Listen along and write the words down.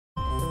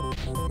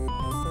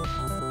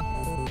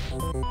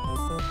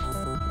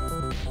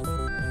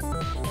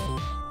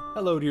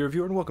Hello dear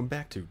viewer and welcome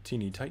back to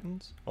Teeny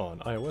Titans on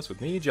iOS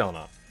with me,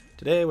 Jelna.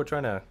 Today we're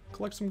trying to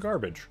collect some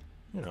garbage,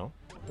 you know,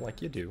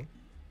 like you do.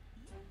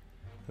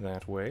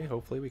 That way,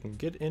 hopefully we can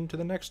get into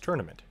the next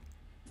tournament.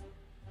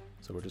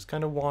 So we're just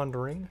kind of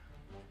wandering.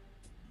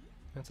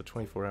 That's a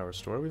 24-hour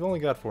store. We've only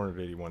got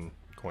 481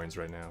 coins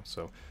right now,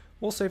 so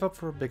we'll save up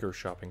for a bigger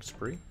shopping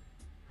spree.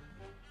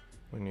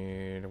 We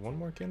need one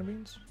more can of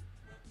beans.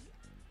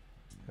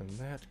 And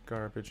that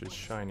garbage is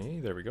shiny.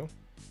 There we go.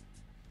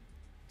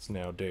 It's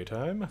now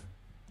daytime.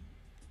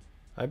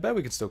 I bet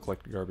we can still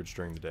collect garbage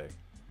during the day.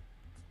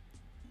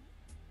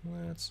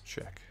 Let's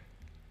check.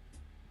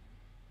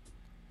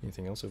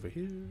 Anything else over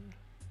here?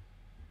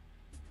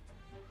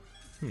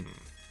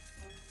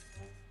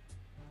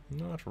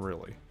 Not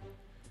really.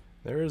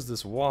 There is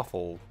this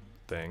waffle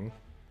thing.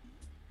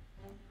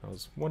 I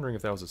was wondering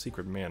if that was a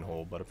secret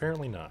manhole, but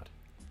apparently not.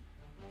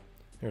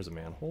 There's a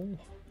manhole.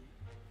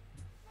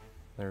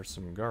 There's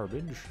some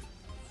garbage.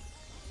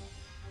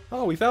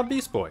 Oh, we found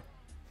Beast Boy!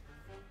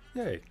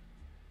 Yay.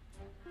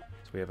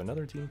 So we have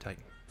another Teen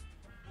Titan.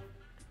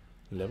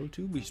 Level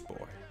 2 Beast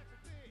Boy.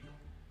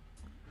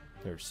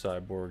 There's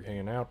Cyborg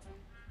hanging out.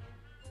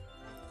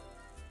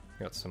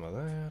 Got some of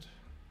that.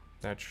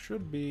 That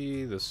should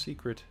be the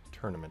secret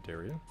tournament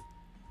area.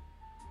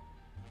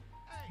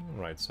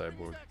 Alright,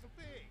 Cyborg.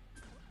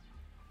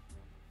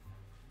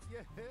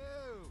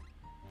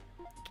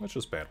 Let's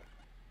just battle.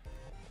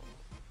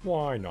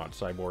 Why not,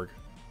 Cyborg?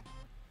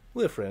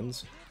 We're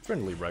friends.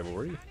 Friendly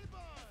rivalry.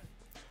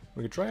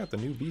 We could try out the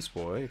new Beast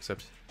Boy,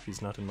 except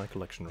he's not in my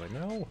collection right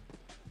now.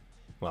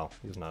 Well,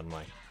 he's not in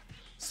my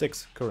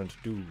 6 current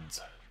dudes.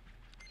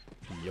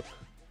 Yep.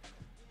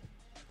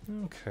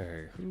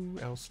 Okay, who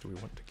else do we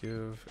want to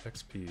give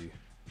XP?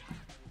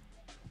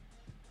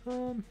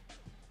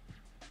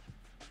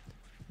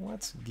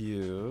 Let's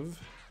give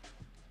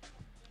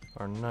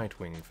our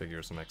Nightwing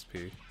figure some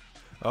XP.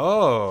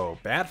 Oh,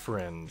 Bat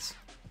Friends!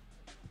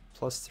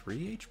 Plus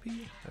 3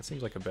 HP? That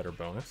seems like a better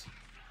bonus.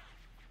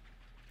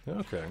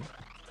 Okay.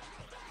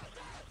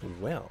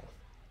 Well,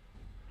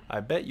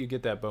 I bet you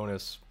get that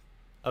bonus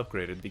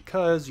upgraded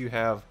because you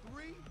have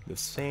the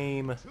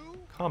same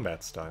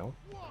combat style.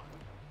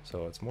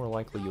 So it's more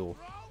likely you'll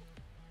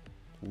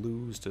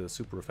lose to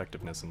super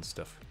effectiveness and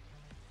stuff.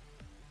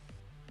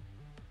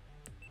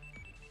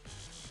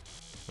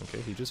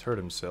 Okay, he just hurt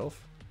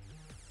himself.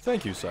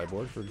 Thank you,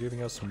 Cyborg, for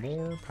giving us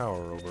more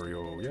power over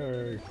you.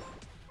 Yay!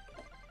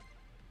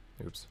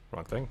 Oops,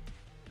 wrong thing.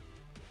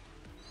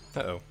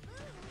 Uh-oh.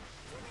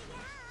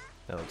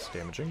 That looks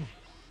damaging.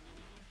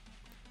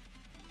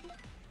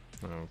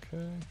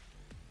 Okay.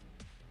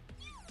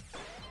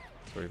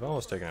 So we've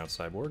almost taken out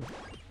Cyborg.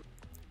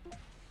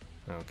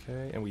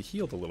 Okay, and we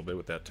healed a little bit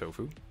with that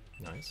tofu.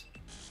 Nice.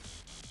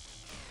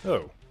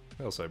 Oh,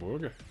 well,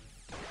 Cyborg.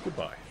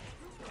 Goodbye.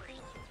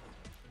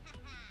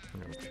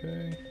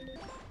 Okay.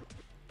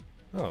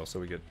 Oh, so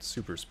we get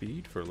super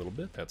speed for a little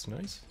bit. That's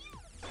nice.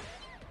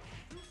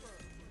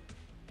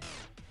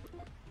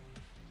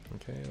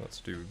 Okay, let's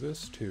do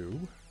this too.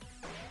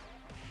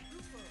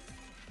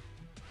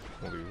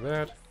 We'll do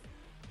that.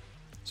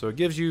 So it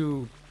gives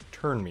you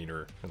turn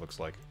meter, it looks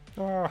like.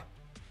 Ah!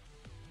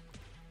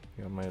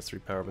 You got minus 3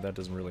 power, but that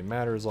doesn't really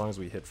matter as long as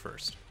we hit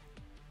first.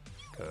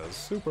 Because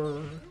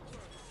super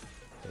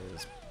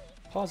is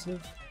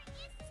positive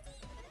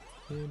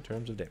in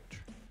terms of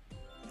damage.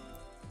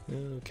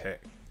 Okay.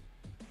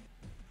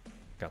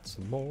 Got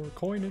some more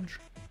coinage.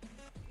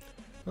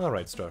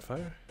 Alright,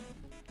 Starfire.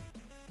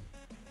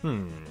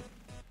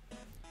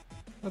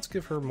 Let's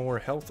give her more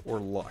health or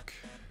luck.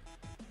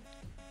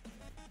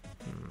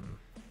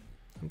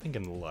 I'm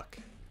thinking luck.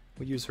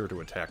 We use her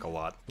to attack a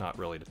lot, not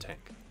really to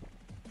tank.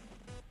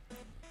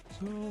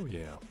 So,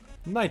 yeah.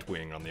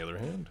 Nightwing, on the other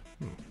hand.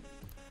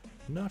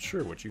 Not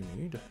sure what you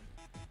need.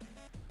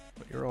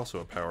 But you're also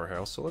a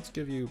powerhouse, so let's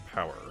give you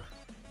power.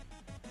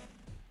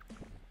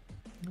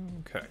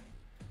 Okay.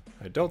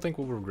 I don't think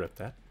we'll regret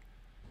that.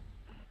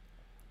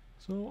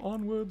 So,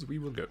 onwards we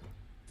will go.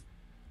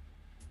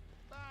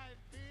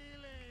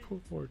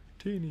 Poor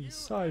teeny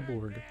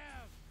Cyborg.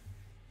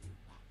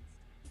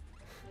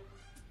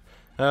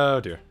 Oh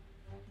dear.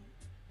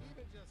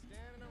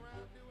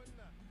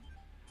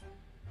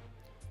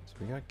 So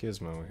we got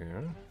Gizmo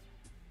here.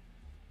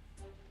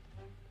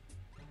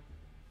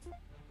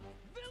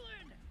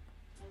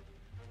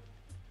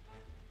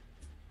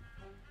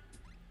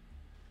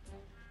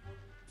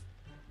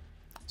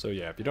 So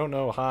yeah, if you don't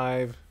know,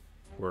 Hive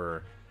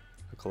were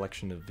a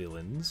collection of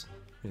villains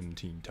in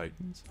Teen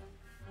Titans.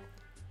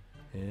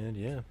 And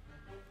yeah,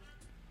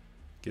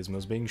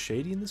 Gizmo's being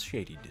shady in the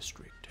Shady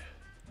District.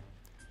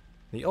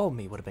 The old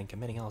me would have been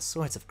committing all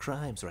sorts of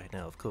crimes right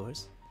now, of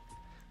course.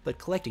 But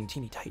collecting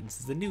Teeny Titans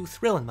is the new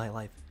thrill in my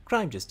life.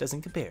 Crime just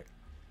doesn't compare.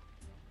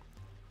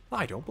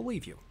 I don't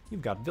believe you.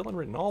 You've got villain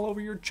written all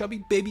over your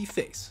chubby baby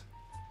face.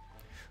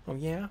 Oh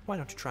yeah? Why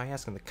don't you try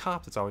asking the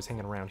cop that's always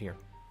hanging around here?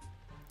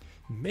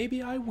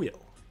 Maybe I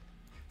will.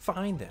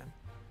 Fine then.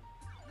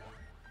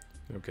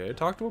 Okay,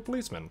 talk to a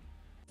policeman.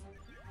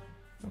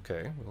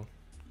 Okay, we'll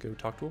go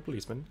talk to a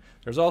policeman.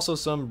 There's also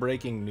some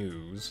breaking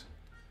news.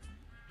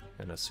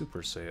 And a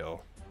super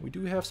sale. We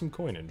do have some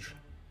coinage.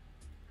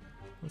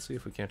 Let's see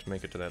if we can't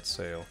make it to that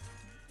sale.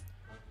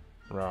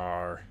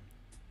 Rawr.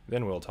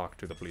 Then we'll talk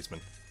to the policeman.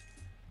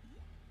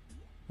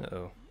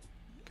 Uh-oh.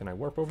 Can I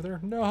warp over there?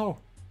 No!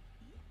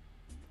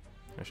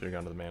 I should have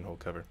gone to the manhole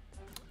cover.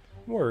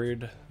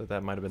 Worried that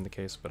that might have been the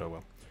case, but oh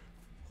well.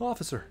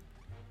 Officer!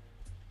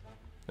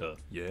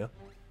 Yeah?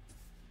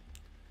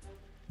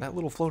 That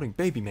little floating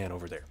baby man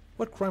over there.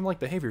 What crime-like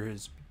behavior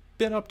has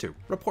been up to?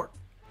 Report!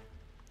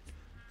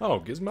 Oh,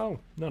 Gizmo?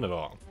 None at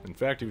all. In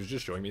fact, he was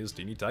just showing me his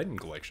Teeny Titan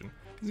collection.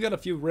 He's got a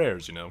few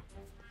rares, you know.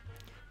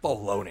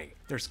 Baloney!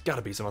 There's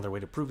gotta be some other way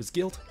to prove his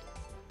guilt.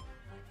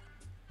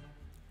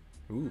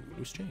 Ooh,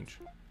 loose change.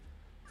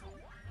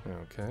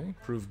 Okay,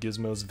 prove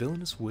Gizmo's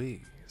villainous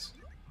ways.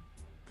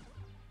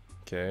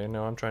 Okay,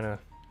 now I'm trying to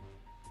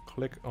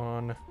click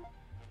on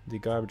the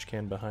garbage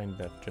can behind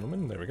that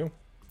gentleman. There we go.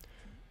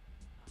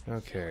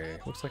 Okay,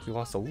 looks like we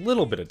lost a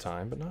little bit of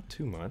time, but not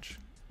too much.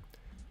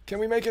 Can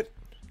we make it?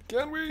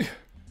 Can we?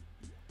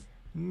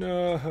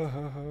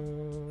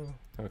 No.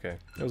 Okay,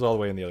 it was all the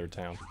way in the other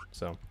town,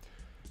 so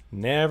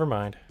never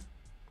mind.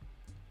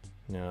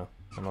 No,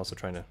 I'm also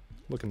trying to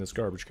look in this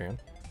garbage can.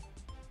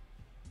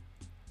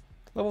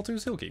 Level 2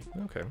 Silky.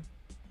 Okay.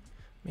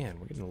 Man,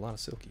 we're getting a lot of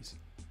Silkies.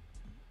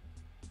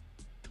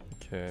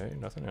 Okay,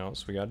 nothing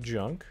else. We got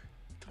junk.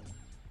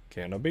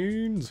 Can of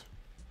beans.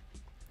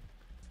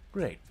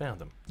 Great, found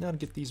them. Now to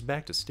get these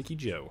back to Sticky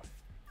Joe.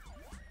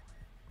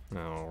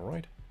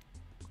 Alright.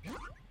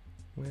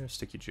 Where's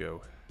Sticky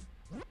Joe?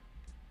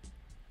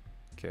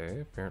 Okay,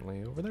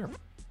 apparently over there.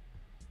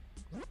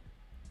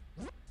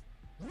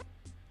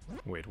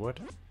 Wait, what?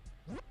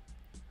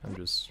 I'm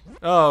just...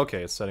 Oh,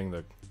 okay, it's setting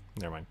the...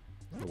 Never mind.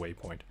 The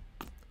waypoint.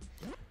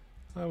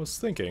 I was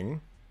thinking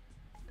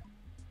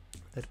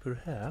that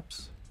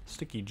perhaps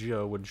Sticky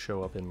Joe would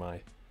show up in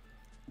my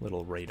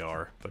little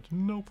radar, but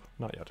nope,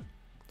 not yet.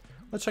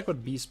 Let's check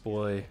what Beast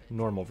Boy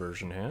normal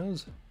version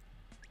has.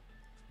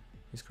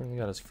 He's currently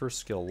got his first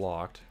skill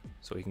locked,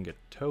 so he can get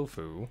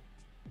Tofu.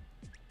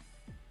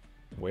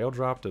 Whale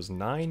Drop does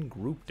 9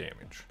 group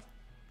damage.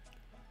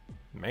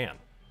 Man,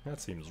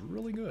 that seems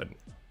really good.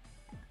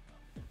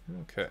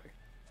 Okay.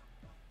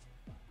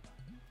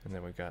 And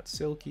then we've got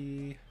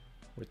Silky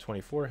with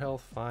 24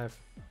 health, 5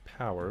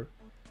 power,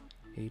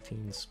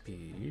 18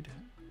 speed,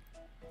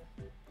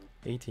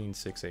 18,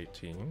 6,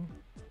 18.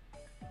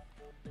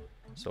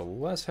 So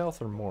less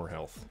health or more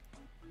health?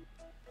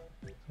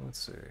 Let's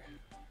see.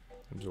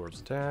 Absorbs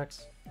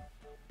attacks.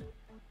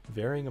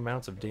 Varying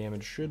amounts of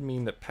damage should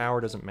mean that power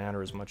doesn't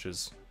matter as much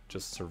as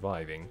just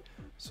surviving.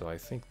 So I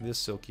think this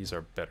Silky's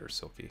our better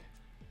Silky.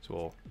 So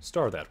we'll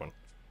star that one.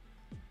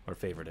 Or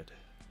favorite it.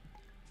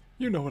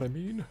 You know what I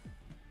mean.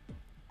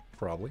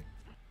 Probably.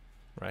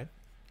 Right?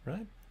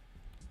 Right?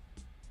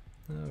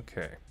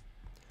 Okay.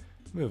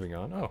 Moving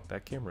on. Oh,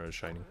 that camera is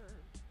shining.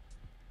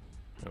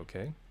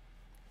 Okay.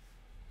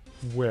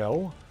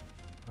 Well,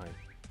 I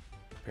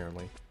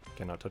apparently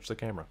cannot touch the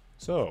camera.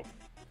 So,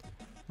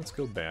 let's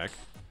go back.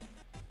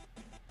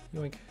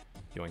 Yoink.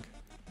 Yoink.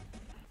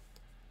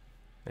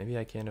 Maybe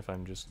I can if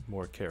I'm just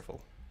more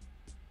careful.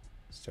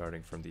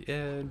 Starting from the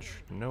edge.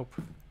 Nope.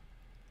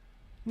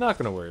 Not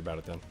gonna worry about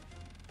it then.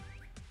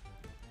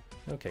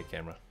 Okay,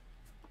 camera.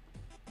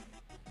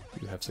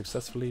 You have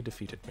successfully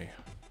defeated me.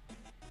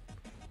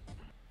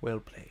 Well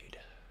played.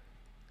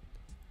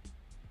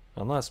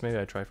 Unless maybe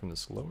I try from the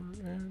slower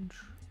edge.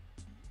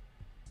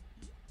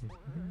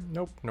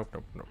 Nope, nope,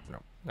 nope, nope,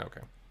 nope.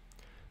 Okay.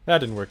 That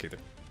didn't work either.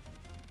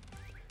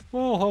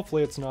 Well,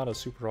 hopefully it's not a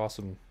super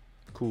awesome,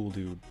 cool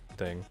dude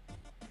thing.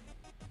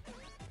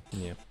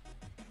 Yeah.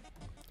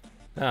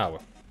 Ah,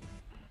 well.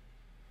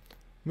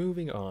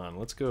 Moving on.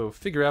 Let's go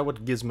figure out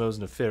what Gizmo's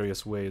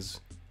nefarious ways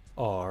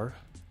are.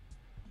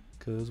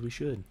 Because we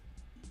should.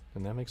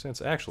 And that makes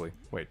sense. Actually,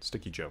 wait,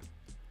 Sticky Joe.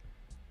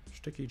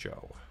 Sticky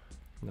Joe.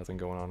 Nothing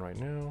going on right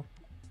now.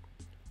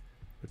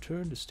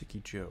 Return to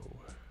Sticky Joe.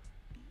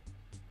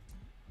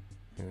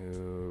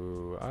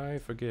 Oh, I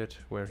forget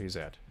where he's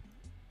at.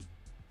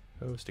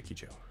 Oh, Sticky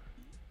Joe.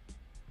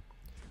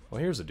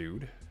 Well, here's a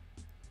dude.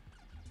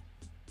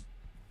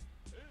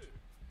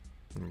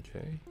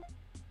 Okay.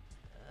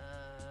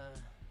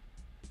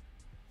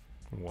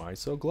 Why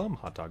so glum,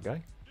 hot dog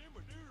guy?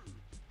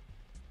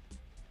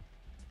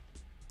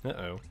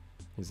 Uh-oh.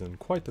 He's in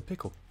quite the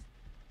pickle.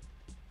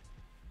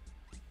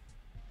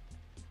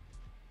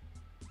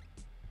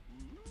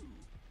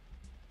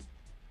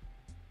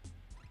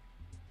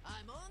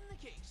 I'm on the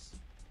case.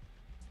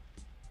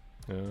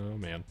 Oh,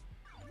 man.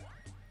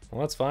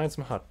 Well, let's find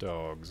some hot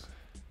dogs.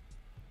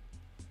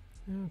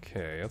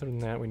 Okay, other than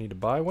that, we need to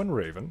buy one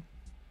Raven.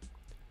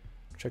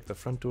 Check the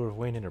front door of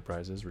Wayne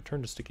Enterprises,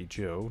 return to Sticky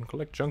Joe, and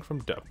collect junk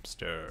from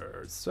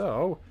dumpsters.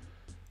 So,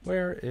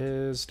 where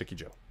is Sticky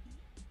Joe?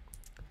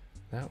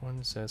 That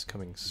one says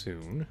coming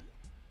soon.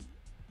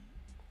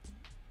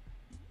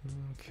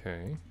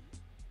 Okay.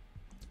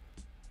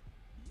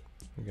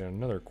 We got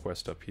another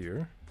quest up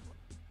here.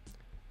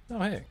 Oh,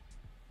 hey.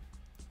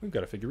 We've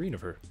got a figurine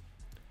of her.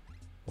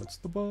 What's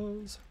the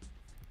buzz?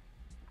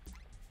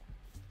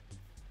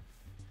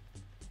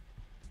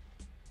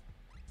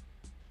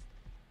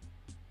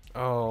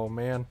 Oh,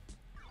 man.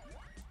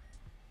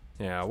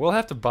 Yeah, we'll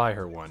have to buy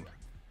her one.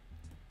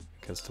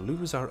 Because to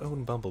lose our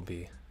own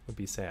Bumblebee would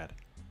be sad.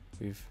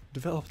 We've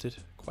developed it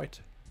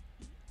quite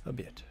a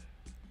bit.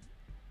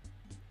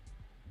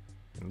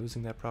 And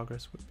losing that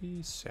progress would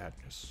be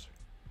sadness.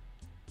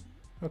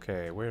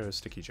 Okay, where is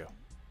Sticky Joe?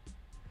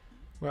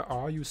 Where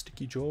are you,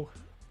 Sticky Joe?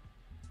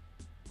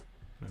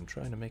 I'm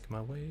trying to make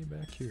my way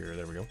back here.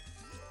 There we go.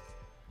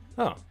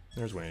 Oh,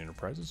 there's Winning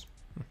Enterprises.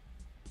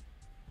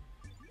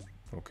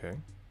 Okay,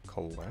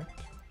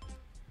 collect.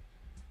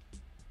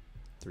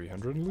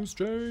 300 loose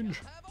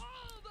change.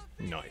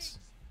 Nice.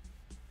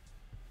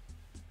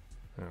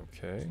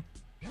 Okay.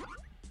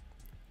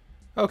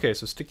 Okay,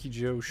 so Sticky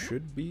Joe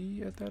should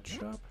be at that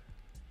shop?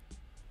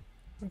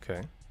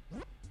 Okay.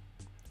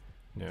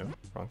 No,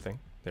 wrong thing.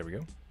 There we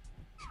go.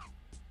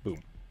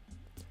 Boom.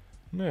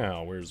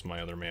 Now, where's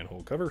my other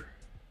manhole cover?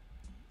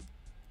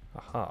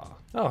 Aha.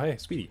 Oh, hey,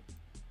 Speedy.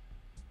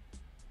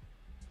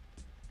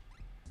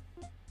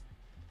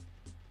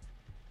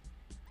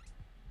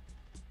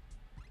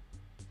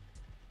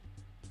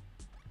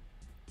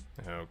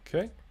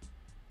 Okay.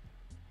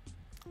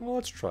 Well,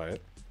 let's try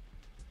it.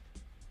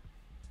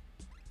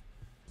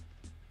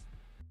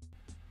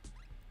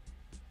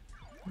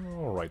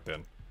 Alright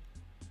then.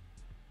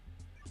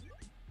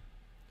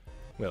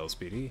 Well,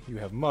 Speedy, you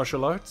have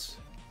martial arts.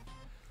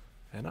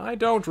 And I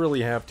don't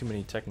really have too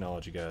many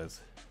technology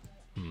guys.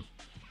 I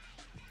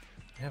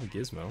have a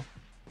Gizmo.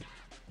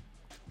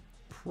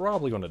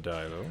 Probably gonna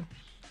die, though.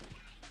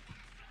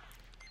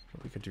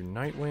 But we could do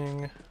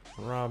Nightwing,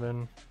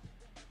 Robin.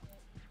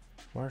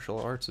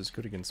 Martial arts is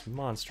good against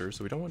monsters,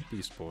 so we don't want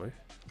Beast Boy.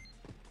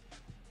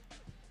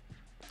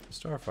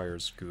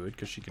 Starfire's good,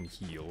 because she can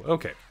heal.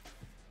 Okay.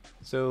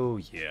 So,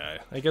 yeah,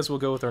 I guess we'll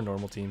go with our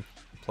normal team,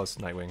 plus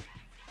Nightwing.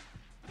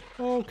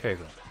 Okay,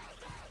 then.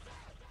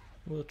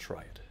 We'll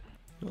try it.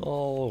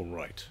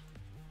 Alright.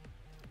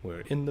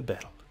 We're in the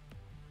battle.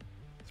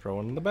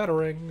 Throwing the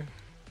battering.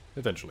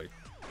 Eventually.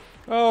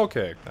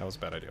 Okay, that was a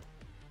bad idea.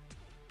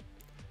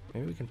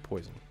 Maybe we can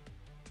poison.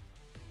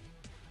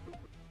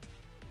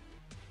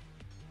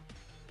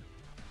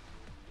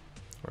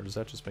 Or does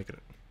that just make it...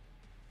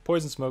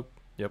 Poison smoke.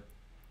 Yep.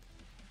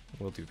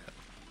 We'll do that.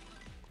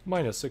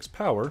 -6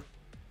 power.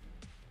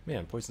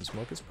 Man, poison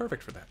smoke is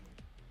perfect for that.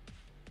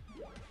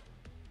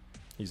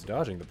 He's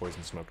dodging the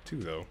poison smoke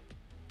too, though.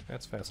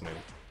 That's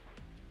fascinating.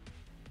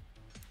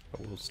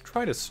 But we'll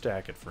try to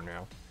stack it for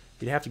now.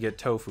 You'd have to get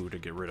tofu to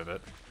get rid of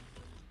it.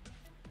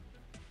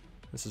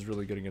 This is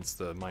really good against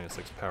the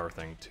 -6 power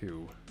thing,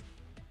 too.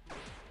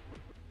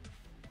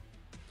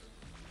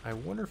 I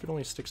wonder if it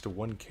only sticks to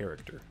one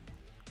character.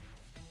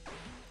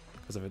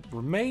 Because if it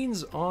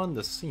remains on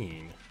the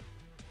scene,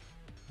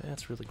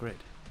 that's really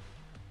great.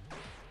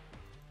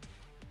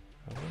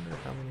 I wonder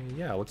how many...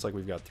 Yeah, it looks like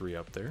we've got 3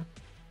 up there.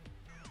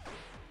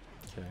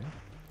 Okay.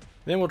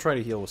 Then we'll try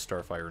to heal with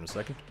Starfire in a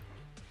second.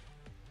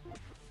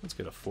 Let's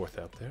get a 4th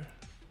out there.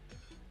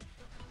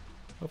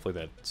 Hopefully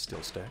that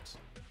still stacks.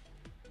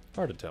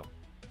 Hard to tell.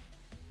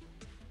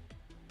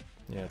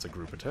 Yeah, it's a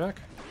group attack.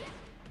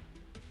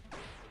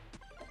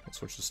 Let's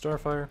switch to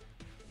Starfire.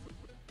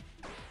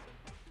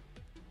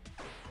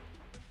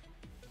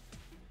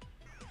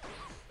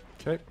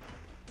 Okay.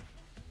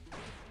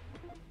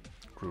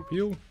 Group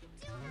heal.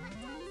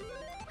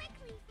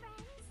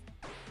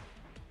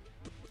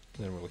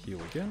 Then we'll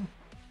heal again.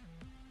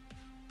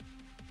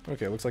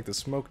 Okay, looks like the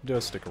smoke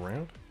does stick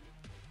around.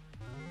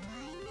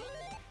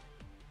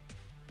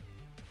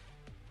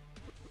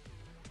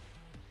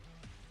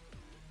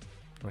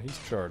 Well, he's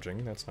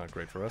charging. That's not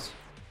great for us.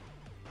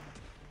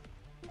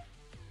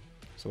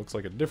 So it looks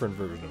like a different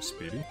version of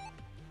Speedy.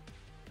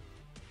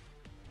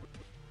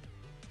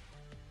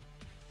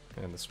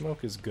 And the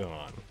smoke is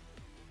gone.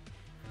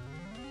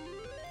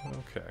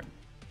 Okay.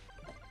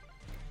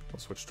 We'll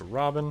switch to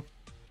Robin.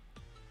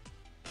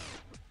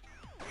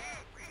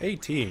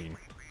 18.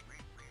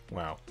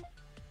 Wow.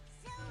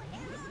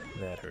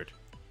 That hurt.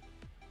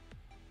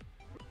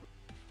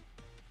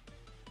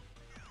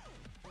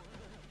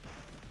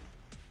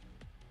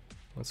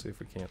 Let's see if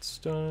we can't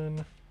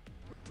stun.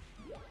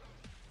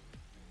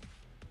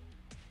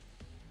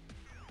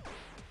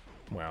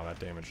 Wow, that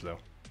damage though.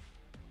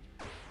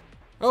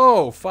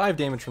 Oh, 5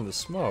 damage from the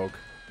smoke.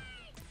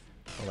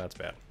 Oh, that's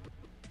bad.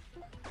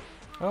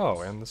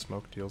 Oh, and the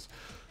smoke deals.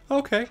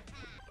 Okay.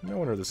 No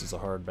wonder this is a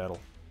hard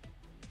battle.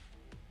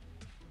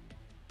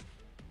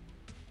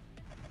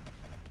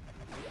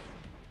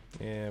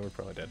 Yeah, we're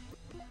probably dead.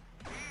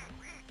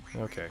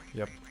 Okay,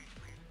 yep.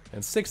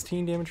 And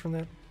 16 damage from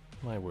that?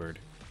 My word.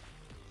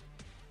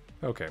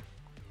 Okay.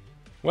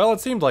 Well, it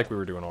seemed like we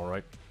were doing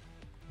alright.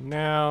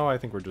 Now, I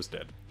think we're just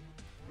dead.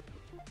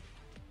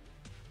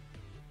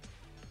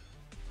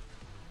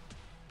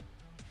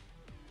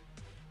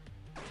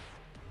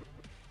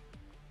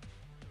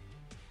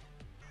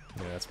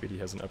 Yeah, that Speedy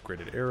has an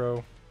upgraded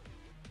arrow.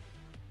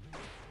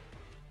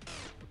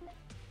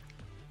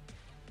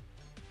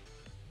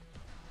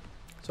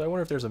 So I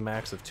wonder if there's a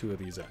max of 2 of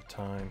these at a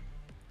time.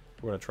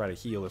 We're going to try to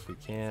heal if we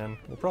can.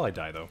 We'll probably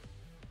die, though.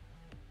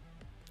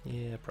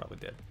 Yeah, probably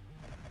dead.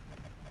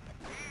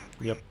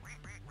 Yep.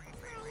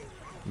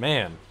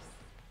 Man.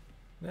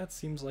 That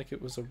seems like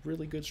it was a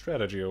really good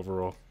strategy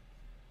overall.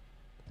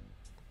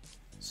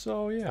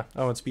 So, yeah.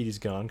 Oh, and Speedy's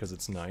gone because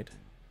it's night.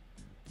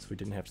 So we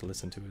didn't have to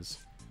listen to his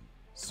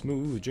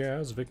smooth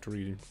jazz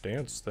victory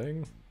dance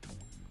thing.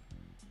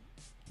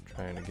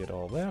 Trying to get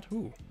all that.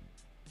 Ooh.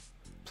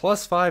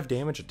 +5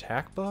 damage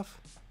attack buff?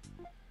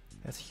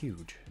 That's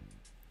huge.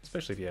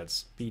 Especially if you had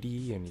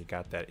Speedy and you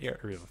got that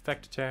area of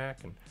effect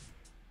attack and...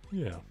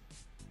 yeah.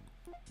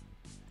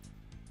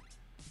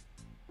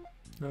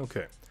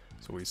 Okay.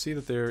 So we see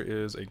that there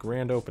is a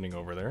grand opening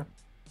over there.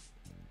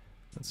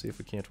 Let's see if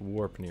we can't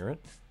warp near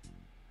it.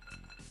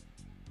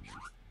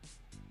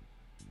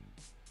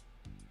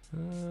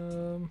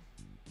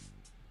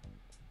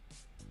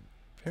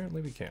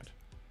 Apparently we can't.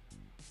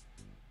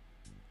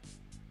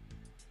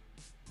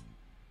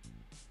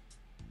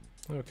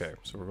 Okay,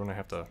 so we're going to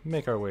have to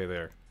make our way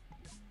there.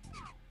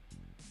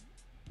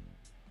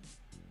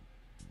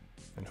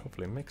 And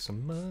hopefully make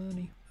some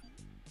money.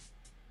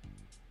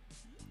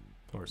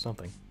 Or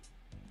something.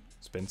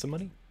 Spend some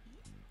money.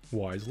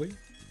 Wisely.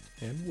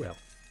 And well.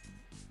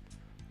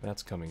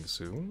 That's coming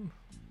soon.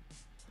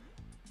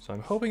 So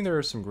I'm hoping there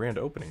are some grand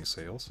opening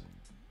sales.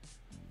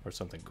 Or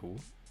something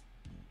cool.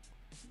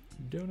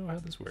 Don't know how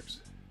this works.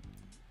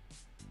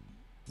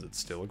 Is it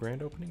still a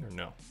grand opening or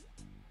no?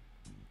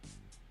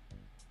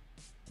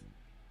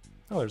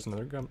 Oh, there's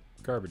another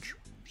garbage.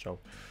 So,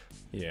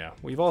 yeah.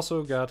 We've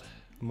also got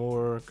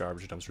more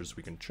garbage dumpsters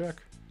we can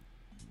check.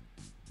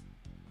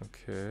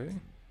 Okay.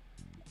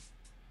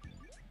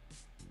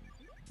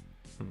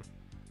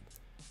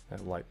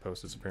 That light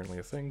post is apparently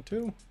a thing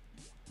too.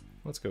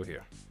 Let's go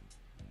here.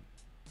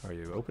 Are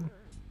you open?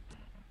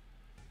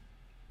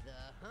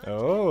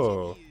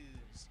 Oh!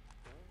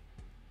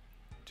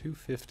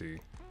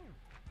 250.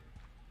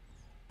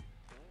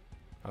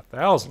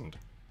 1,000.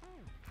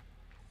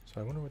 So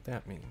I wonder what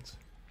that means.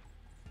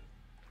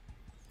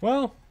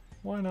 Well,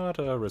 why not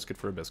risk it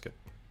for a biscuit?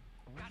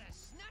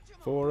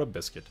 For a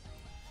biscuit.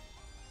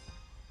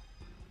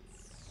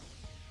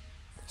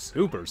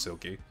 Super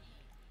silky.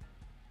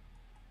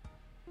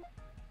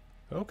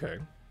 Okay.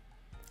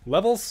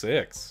 Level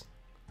 6.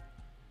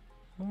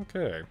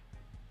 Okay.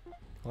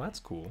 Well, that's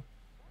cool.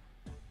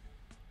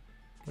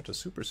 What does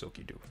Super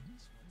Silky do?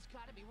 This one's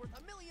gotta be worth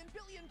 1,000,000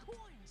 billion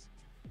coins.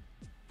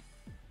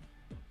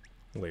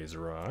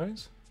 Laser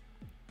eyes.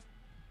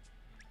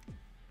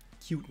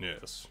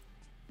 Cuteness.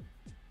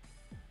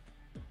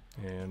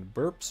 And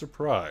burp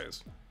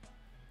surprise.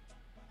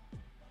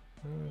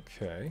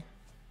 Okay.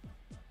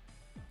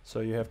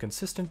 So you have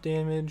consistent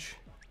damage,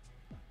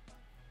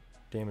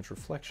 damage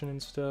reflection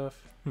and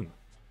stuff. So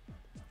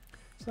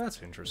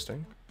that's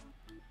interesting.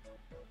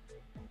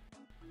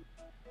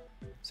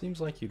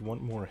 Seems like you'd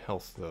want more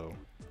health though.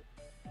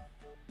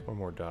 Or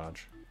more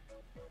dodge.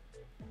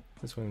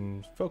 This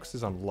one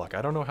focuses on luck.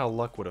 I don't know how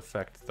luck would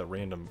affect the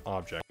random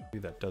object. Maybe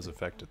that does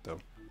affect it though.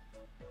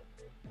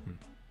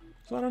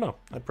 So I don't know.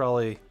 I'd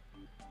probably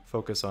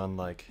focus on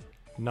like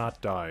not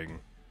dying.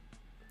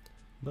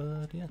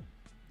 But yeah,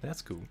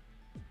 that's cool.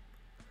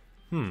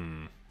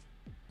 Don't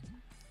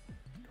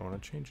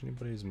want to change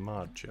anybody's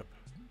mod chip.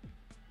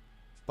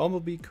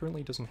 Bumblebee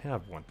currently doesn't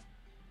have one.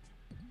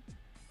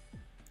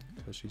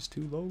 Because she's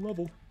too low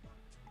level.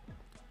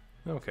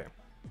 Okay,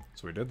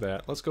 so we did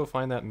that. Let's go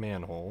find that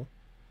manhole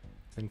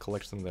and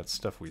collect some of that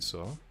stuff we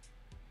saw.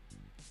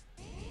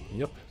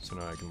 Yep, so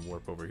now I can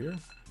warp over here.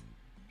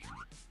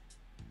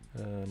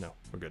 No,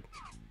 we're good.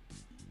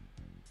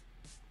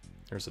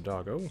 There's a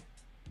doggo.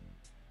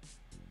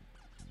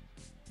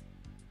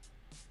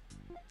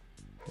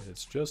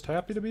 It's just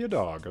happy to be a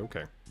dog,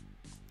 okay.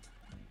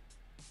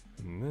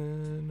 And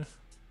then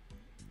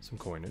some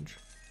coinage.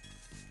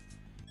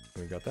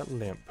 We got that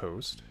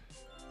lamppost.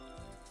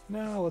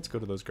 Now let's go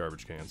to those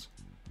garbage cans.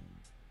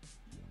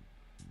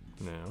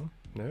 No,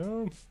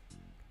 no.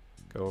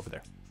 Go over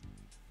there.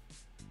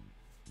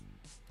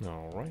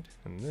 Alright,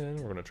 and then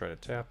we're going to try to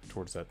tap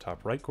towards that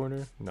top right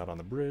corner, not on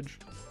the bridge.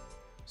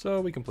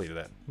 So we completed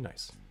that.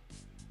 Nice.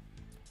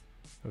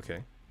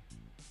 Okay.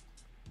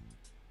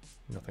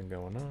 Nothing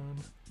going on.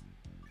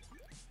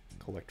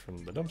 Collect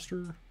from the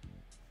dumpster.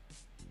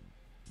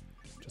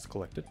 Just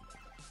collect it.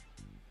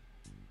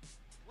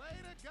 Way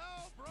to go,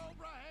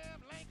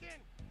 Brobraham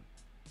Lincoln.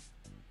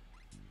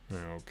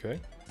 Okay.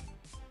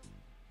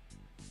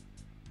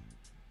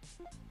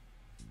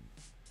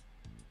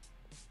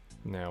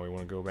 Now we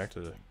want to go back to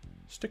the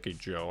Sticky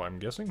Joe, I'm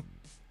guessing.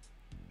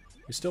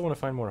 We still want to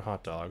find more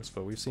hot dogs,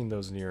 but we've seen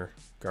those near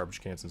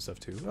garbage cans and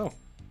stuff too. Oh,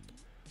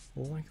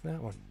 like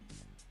that one.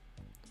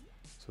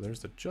 So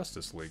there's the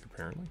Justice League,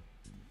 apparently.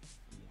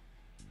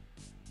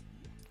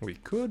 We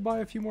could buy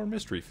a few more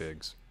mystery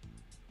figs.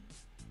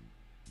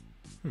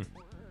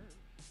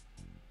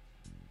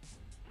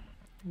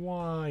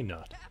 Why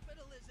not?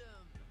 Capitalism.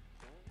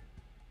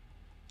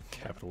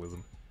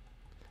 Capitalism.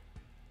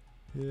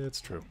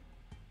 It's true.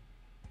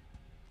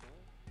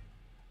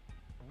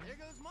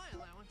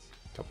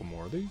 Couple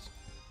more of these.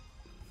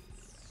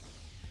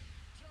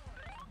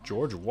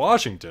 George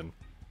Washington.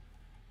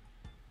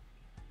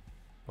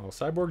 Well,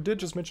 Cyborg did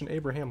just mention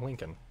Abraham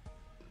Lincoln.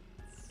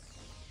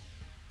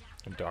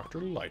 And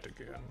Dr. Light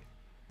again.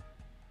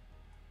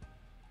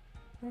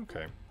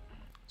 Okay.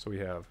 So we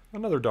have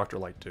another Dr.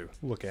 Light to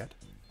look at.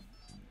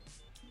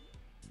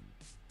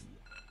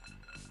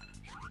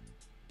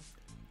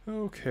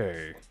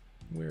 Okay.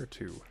 Where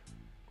to?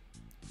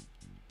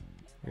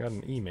 We got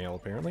an email,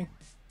 apparently.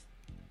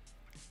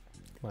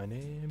 My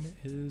name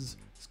is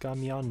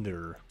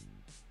Skamyander.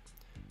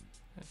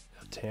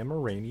 A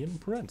Tamaranian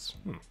prince.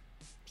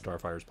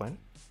 Starfire's planet.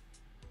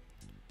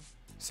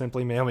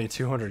 Simply mail me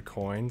 200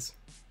 coins.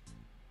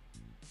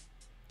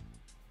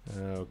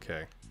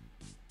 Okay.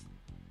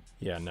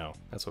 Yeah, no.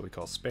 That's what we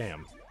call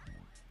spam.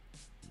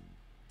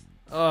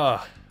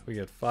 We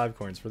get 5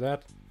 coins for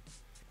that.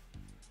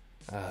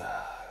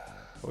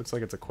 Looks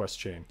like it's a quest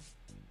chain.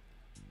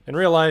 In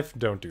real life,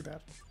 don't do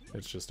that.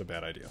 It's just a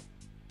bad idea.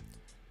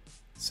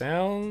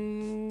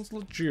 Sounds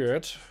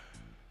legit,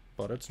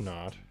 but it's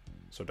not.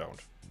 So don't.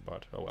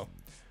 But, oh well.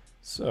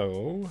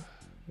 So,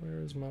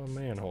 where's my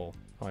manhole?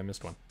 Oh, I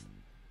missed one.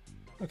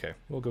 Okay,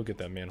 we'll go get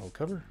that manhole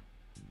cover.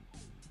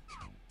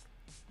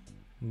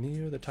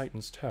 Near the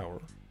Titan's tower.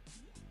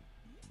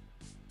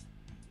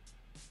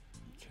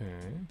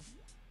 Okay.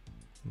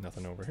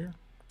 Nothing over here.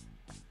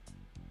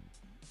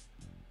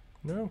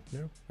 No,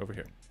 over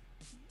here.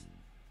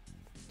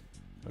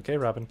 Okay,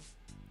 Robin.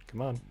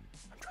 Come on.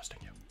 I'm trusting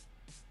you.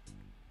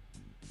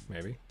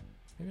 Maybe.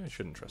 Maybe I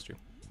shouldn't trust you.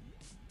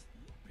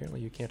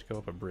 Apparently you can't go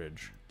up a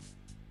bridge.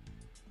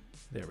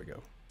 There we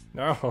go.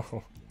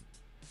 No!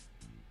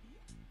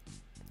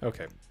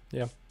 Okay,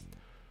 yeah.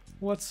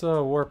 Let's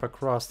warp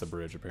across the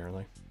bridge,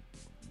 apparently.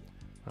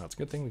 Oh, it's a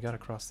good thing we got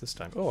across this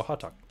time. Oh, a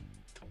hot dog.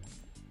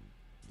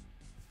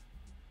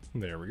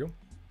 There we go.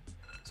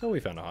 So we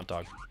found a hot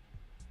dog.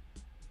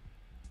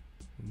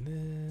 And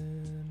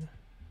then...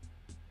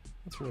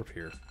 let's warp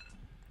here.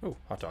 Oh,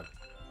 hot dog.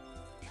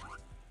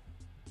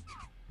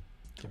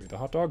 Give me the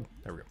hot dog.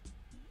 There we go.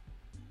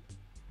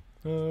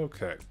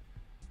 Okay.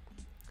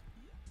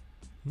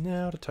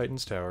 Now to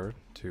Titan's Tower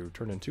to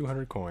turn in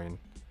 200 coin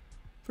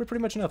for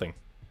pretty much nothing.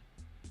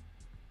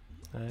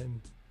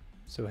 I'm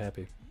so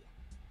happy.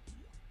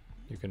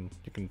 You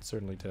can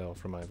certainly tell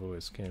from my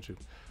voice, can't you?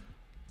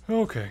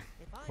 Okay.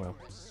 Well,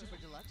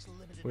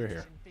 we're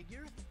here.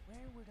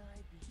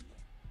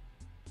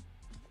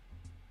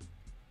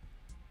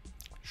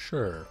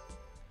 Sure.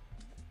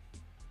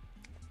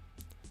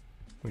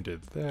 We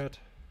did that.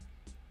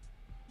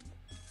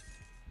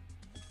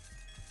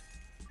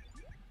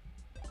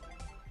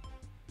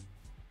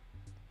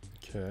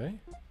 Okay.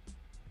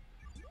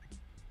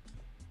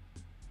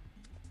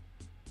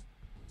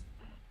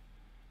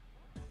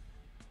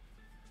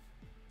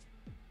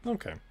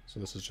 Okay, so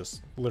this is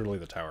just literally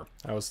the tower.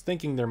 I was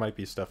thinking there might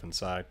be stuff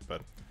inside,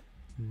 but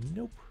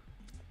nope.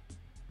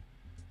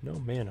 No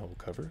manhole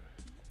cover.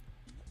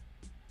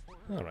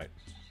 Alright.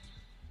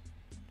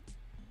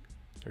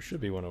 There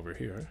should be one over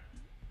here.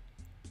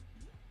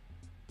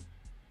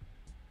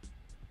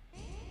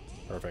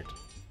 Perfect.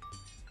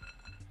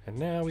 And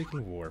now we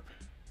can warp.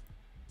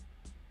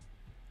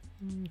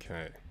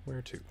 Okay,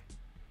 where to?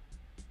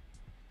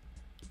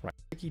 Right,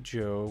 Ricky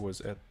Joe was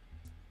at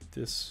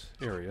this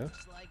area.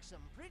 Looks like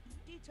some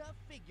pretty tough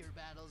figure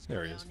battles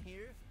There going he is. on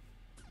here.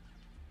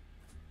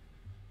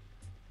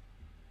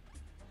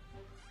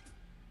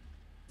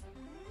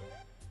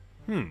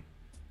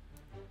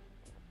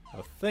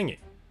 A thingy.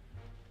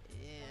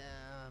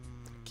 Um,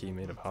 Key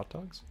made of hot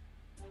dogs?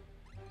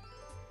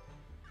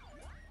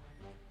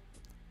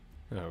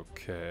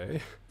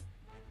 Okay.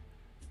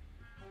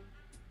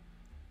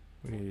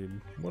 We need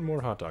one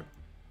more hot dog.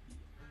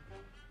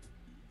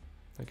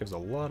 That gives a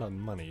lot of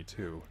money,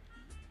 too.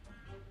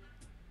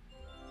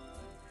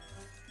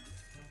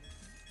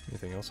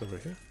 Anything else over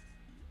here?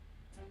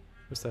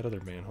 What's that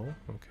other manhole?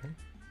 Okay.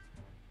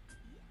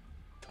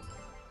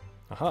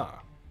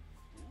 Aha!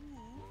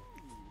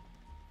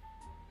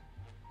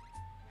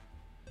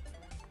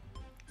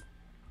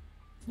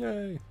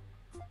 Yay!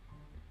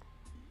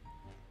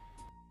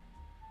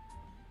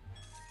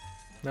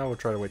 Now we'll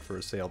try to wait for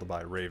a sale to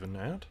buy Raven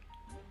at.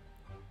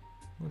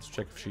 Let's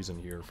check if she's in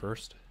here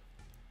first.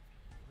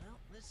 well,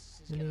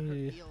 this is gonna hurt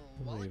Any the old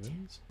wallet.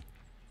 Ravens?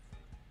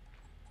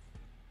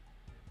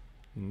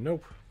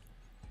 Nope.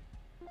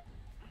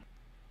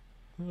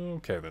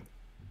 Okay then.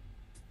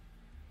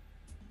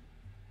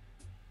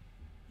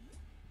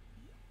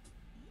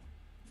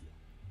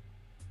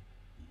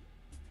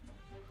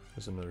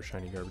 There's another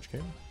shiny garbage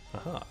can.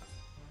 Aha.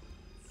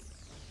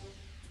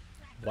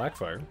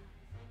 Blackfire.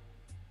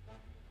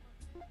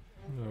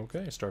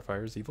 Okay,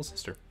 Starfire's evil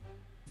sister.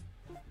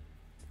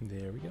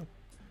 There we go.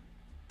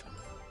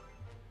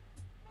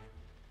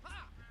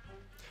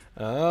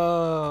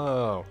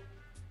 Oh.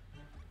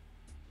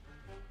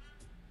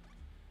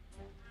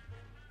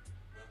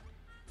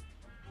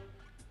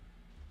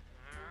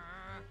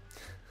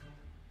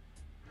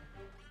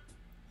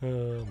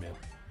 Oh, man.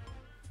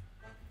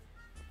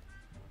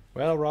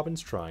 Well, Robin's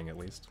trying, at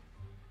least.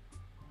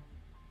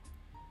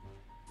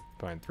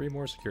 Find 3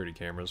 more security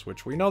cameras,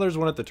 which we know there's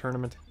one at the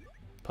tournament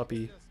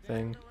puppy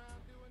thing.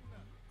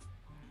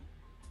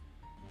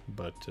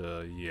 But,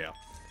 yeah.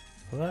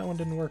 Well, that one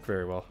didn't work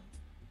very well.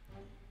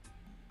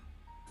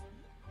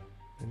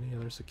 Any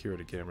other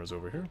security cameras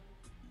over here?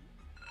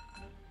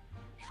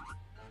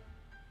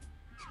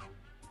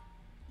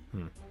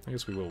 I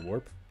guess we will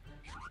warp.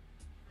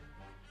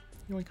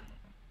 Yoink.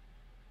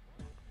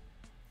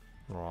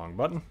 Wrong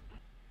button.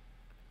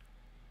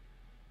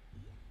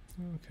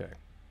 Okay.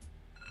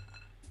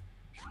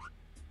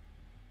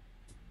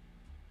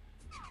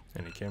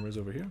 Any cameras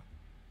over here?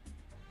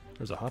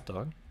 There's a hot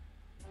dog.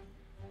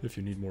 If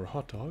you need more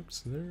hot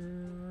dogs,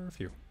 there are a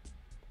few.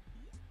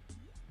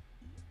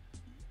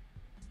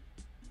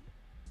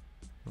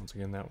 Once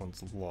again, that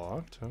one's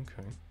locked.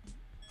 Okay.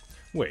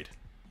 Wait.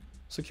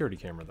 Security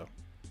camera, though.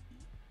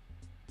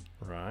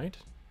 Right.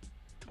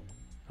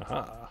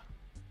 Aha!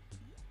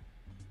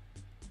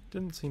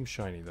 Didn't seem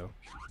shiny, though.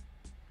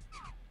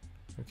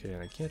 Okay,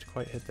 and I can't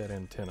quite hit that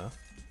antenna.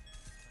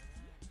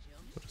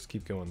 We'll just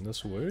keep going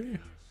this way.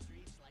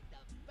 Streets like the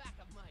back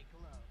of my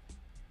glove.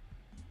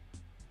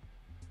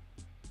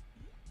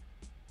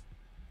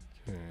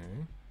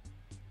 Okay.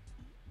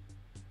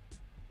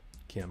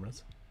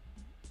 Cameras.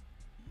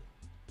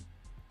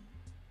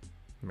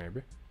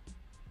 Maybe.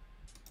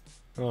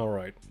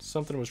 Alright,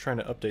 something was trying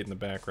to update in the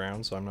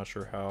background, so I'm not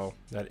sure how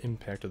that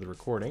impacted the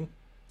recording.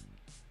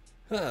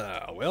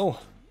 Ah,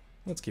 well,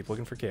 let's keep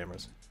looking for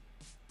cameras.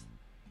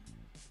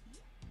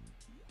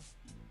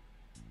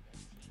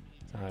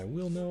 I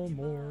will know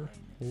more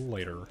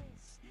later.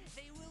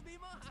 They will be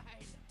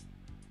mine.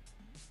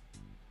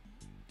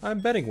 I'm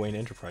betting Wayne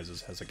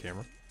Enterprises has a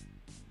camera.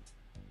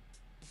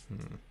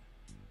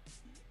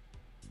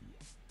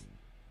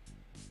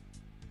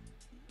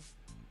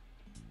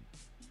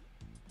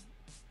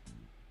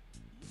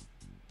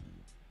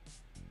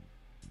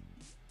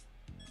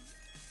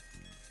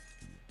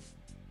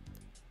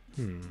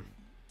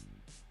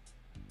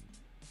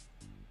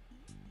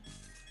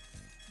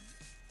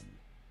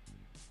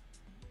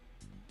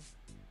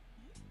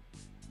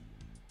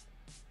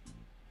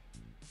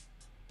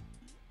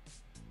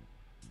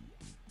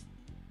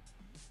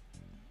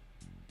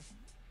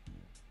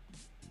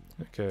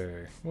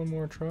 Okay, one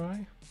more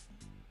try.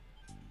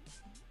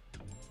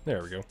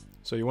 There we go.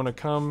 So you want to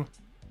come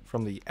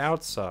from the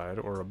outside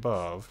or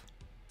above.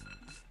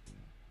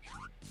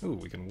 Ooh,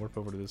 we can warp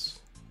over to this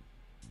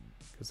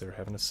because they're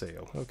having a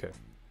sale. Okay.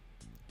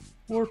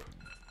 Warp.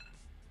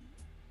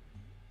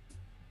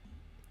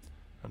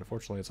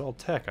 Unfortunately, it's all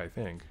tech, I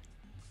think.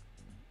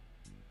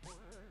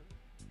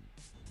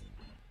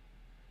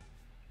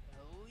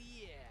 Oh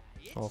yeah.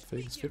 It's All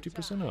things figure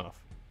 50% time.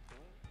 off.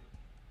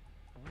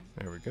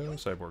 There we go,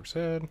 Cyborg's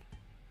head.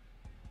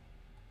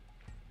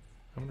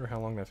 I wonder how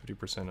long that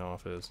 50%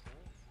 off is.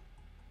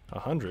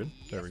 100?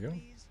 There we Yes, go.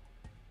 please.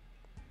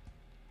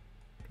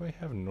 Do I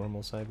have a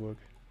normal Cyborg?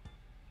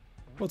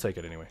 We'll take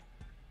it anyway.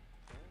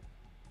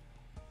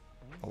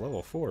 A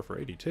level 4 for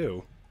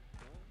 82.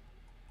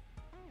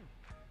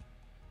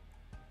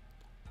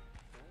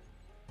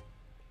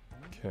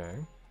 Okay.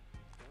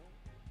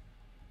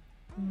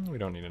 We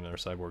don't need another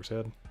Cyborg's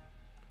head.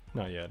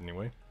 Not yet,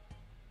 anyway.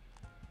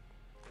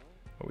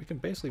 But we can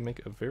basically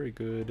make a very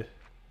good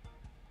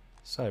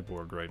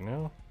Cyborg right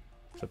now.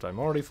 Except I'm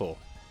already full.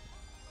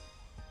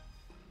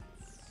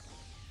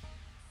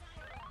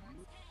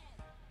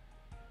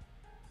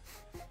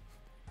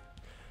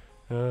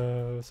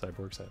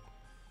 Cyborg's head.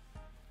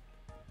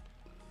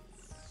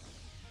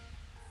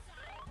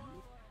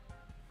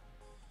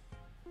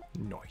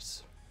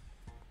 Nice.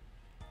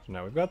 So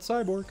now we've got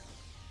Cyborg,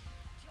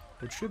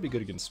 which should be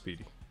good against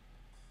Speedy.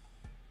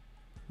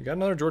 We got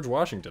another George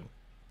Washington.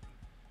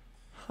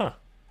 Huh.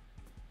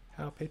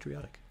 How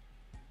patriotic.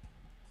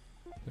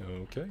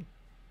 Okay.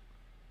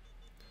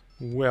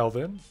 Well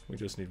then, we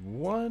just need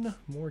one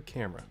more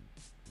camera,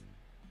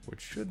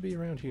 which should be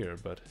around here,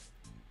 but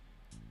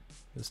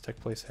this tech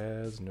place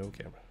has no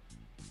camera.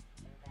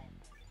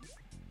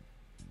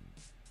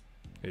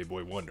 Hey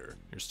boy Wonder,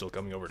 you're still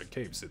coming over to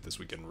Cave Sit this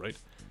weekend, right?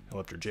 I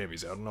left your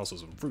jammies out and also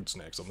some fruit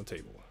snacks on the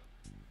table.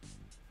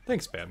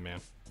 Thanks, Batman.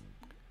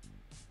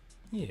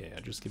 Yeah,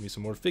 just give me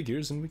some more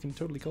figures and we can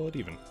totally call it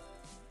even.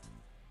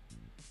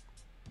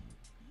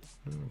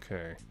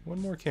 Okay, one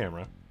more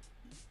camera.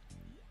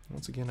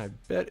 Once again, I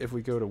bet if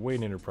we go to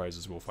Wayne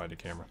Enterprises, we'll find a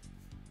camera.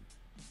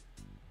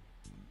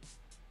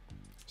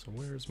 So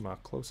where's my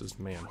closest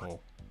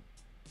manhole?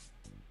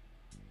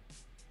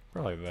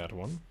 Probably that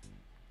one.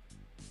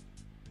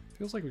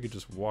 Feels like we could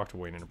just walk to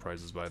Wayne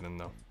Enterprises by then,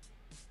 though.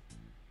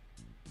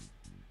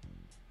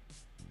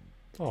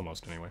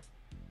 Almost, anyway.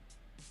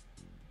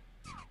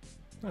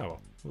 Oh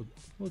well,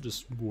 we'll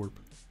just warp.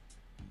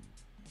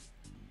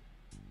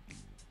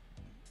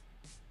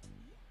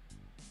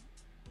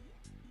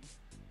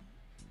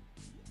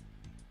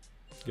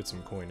 Get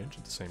some coinage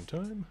at the same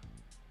time.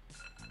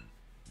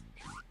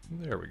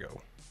 There we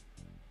go.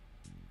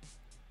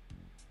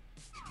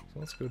 So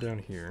let's go down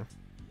here.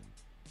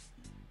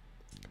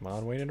 Come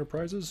on, Wayne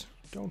Enterprises.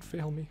 Don't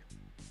fail me.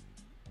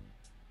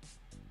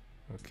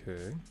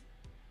 Okay.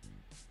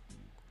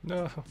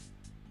 No.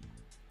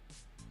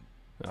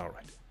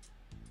 Alright.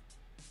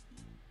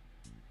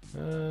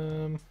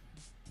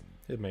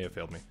 It may have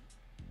failed me.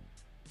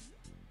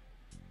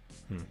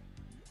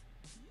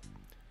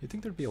 You'd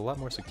think there'd be a lot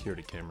more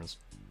security cameras.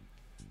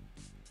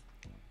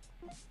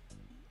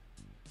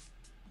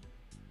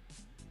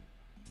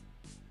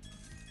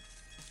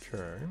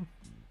 Okay.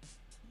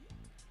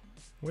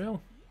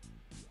 Well,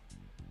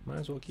 might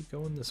as well keep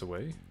going this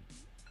way.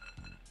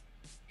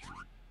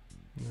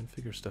 And then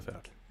figure stuff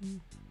out.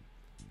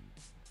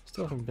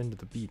 Still haven't been to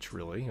the beach,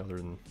 really, other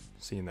than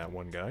seeing that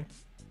one guy.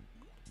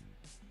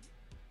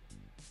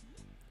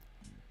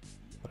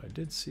 But I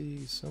did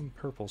see some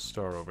purple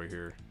star over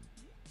here.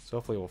 So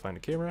hopefully we'll find a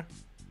camera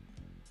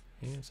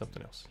and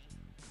something else.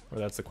 Or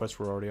that's the quest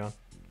we're already on.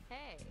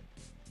 Hey.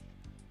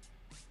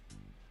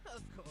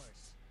 Of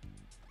course.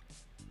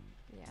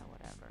 Yeah,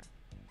 whatever.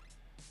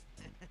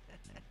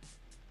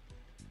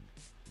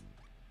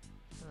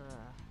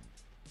 Ugh.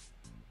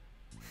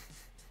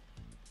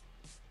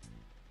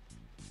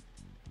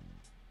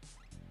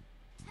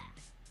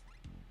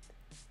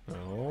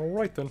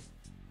 Alright then.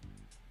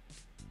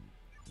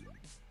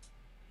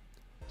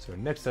 So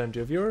next time,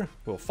 dear viewer,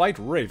 we'll fight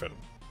Raven.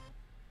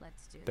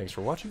 Let's do Thanks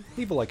for watching,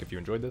 leave a like if you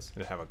enjoyed this,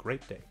 and have a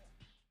great day.